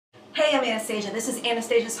Hey, I'm Anastasia. This is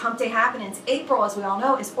Anastasia's Hump Day Happenings. April, as we all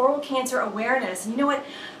know, is Oral Cancer Awareness. And you know what?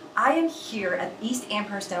 I am here at East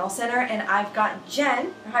Amherst Dental Center, and I've got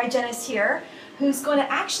Jen, our hygienist here, who's going to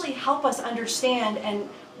actually help us understand and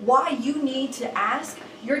why you need to ask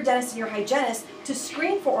your dentist and your hygienist to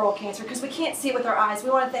screen for oral cancer, because we can't see it with our eyes. We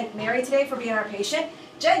want to thank Mary today for being our patient.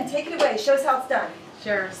 Jen, take it away. Show us how it's done.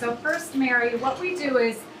 Sure. So first, Mary, what we do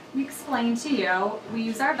is we explain to you, we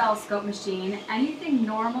use our VELscope machine. Anything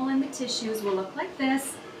normal in the tissues will look like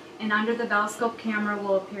this, and under the VELscope camera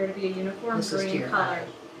will appear to be a uniform green color.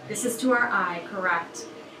 This is to our eye, correct.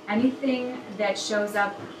 Anything that shows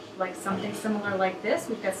up like something similar like this,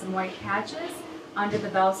 we've got some white patches, under the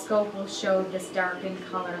VELscope will show this darkened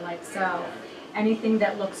color like so. Anything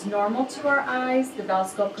that looks normal to our eyes, the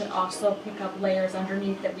VELscope could also pick up layers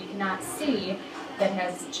underneath that we cannot see that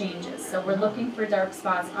has changes. So we're looking for dark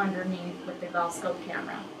spots underneath with the VELscope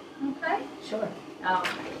camera. Okay? Sure.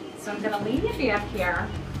 Okay. So I'm going to lean you back here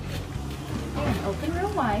and open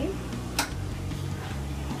real wide.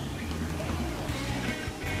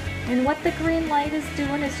 And what the green light is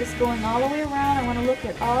doing is just going all the way around. I want to look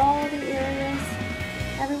at all the areas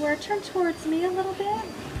everywhere. Turn towards me a little bit.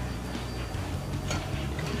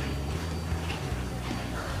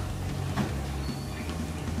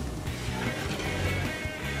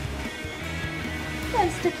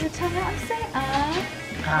 And stick your tongue out and say,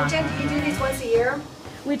 ah. Jen, do you do these once a year?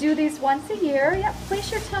 We do these once a year. Yep.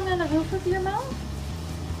 Place your tongue on the roof of your mouth.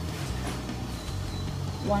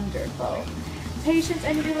 Wonderful. Patients,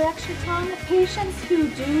 and relax your tongue. Patients who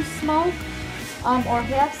do smoke or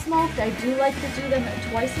have smoked, I do like to do them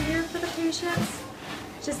twice a year for the patients,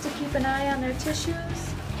 just to keep an eye on their tissues.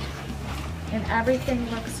 And everything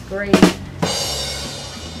looks great.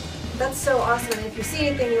 That's so awesome. And if you see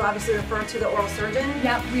anything, you obviously refer to the oral surgeon?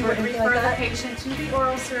 Yep, we would refer like the patient to the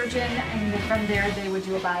oral surgeon, and then from there they would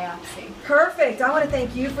do a biopsy. Perfect. I want to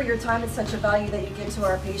thank you for your time. It's such a value that you give to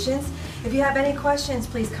our patients. If you have any questions,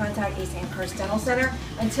 please contact East Amherst Dental Center.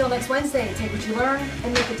 Until next Wednesday, take what you learn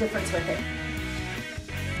and make a difference with it.